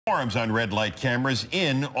Forums on red light cameras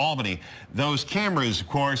in Albany. Those cameras, of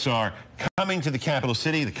course, are coming to the capital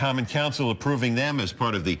city. The Common Council approving them as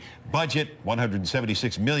part of the budget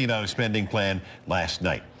 $176 million spending plan last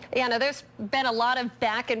night. Yeah, now there's been a lot of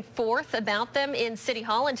back and forth about them in City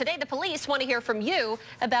Hall, and today the police want to hear from you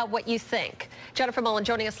about what you think. Jennifer Mullen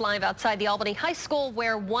joining us live outside the Albany High School,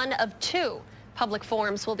 where one of two public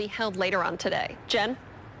forums will be held later on today. Jen?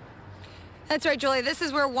 That's right, Julie. This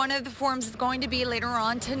is where one of the forums is going to be later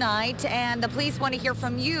on tonight, and the police want to hear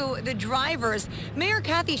from you, the drivers. Mayor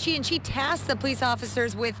Kathy Sheehan, she tasked the police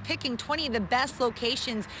officers with picking 20 of the best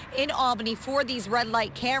locations in Albany for these red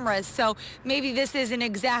light cameras. So maybe this isn't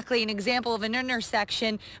exactly an example of an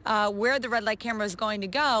intersection where the red light camera is going to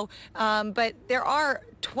go, but there are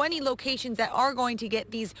 20 locations that are going to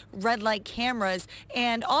get these red light cameras.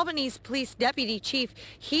 And Albany's police deputy chief,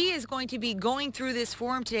 he is going to be going through this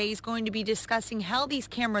forum today. He's going to be discussing how these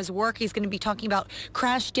cameras work. He's going to be talking about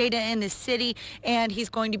crash data in the city, and he's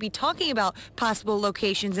going to be talking about possible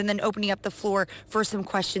locations and then opening up the floor for some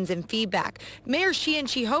questions and feedback. Mayor Sheehan,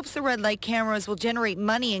 she hopes the red light cameras will generate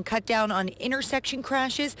money and cut down on intersection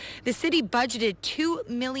crashes. The city budgeted $2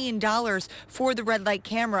 million for the red light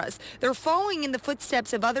cameras. They're following in the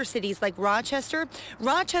footsteps of other cities like Rochester.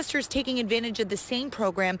 Rochester is taking advantage of the same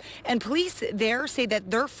program, and police there say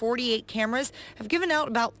that their 48 cameras have given out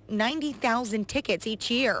about 90,000 tickets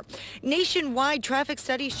each year. Nationwide, traffic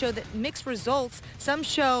studies show that mixed results. Some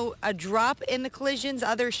show a drop in the collisions,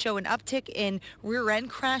 others show an uptick in rear-end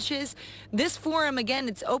crashes. This forum, again,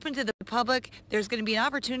 it's open to the public. There's going to be an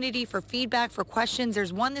opportunity for feedback, for questions.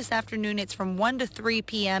 There's one this afternoon. It's from 1 to 3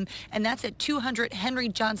 p.m., and that's at 200 Henry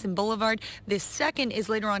Johnson Boulevard. The second is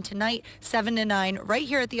later on tonight, 7 to 9, right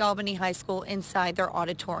here at the Albany High School inside their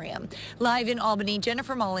auditorium. Live in Albany,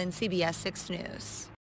 Jennifer Mullen, CBS 6 News.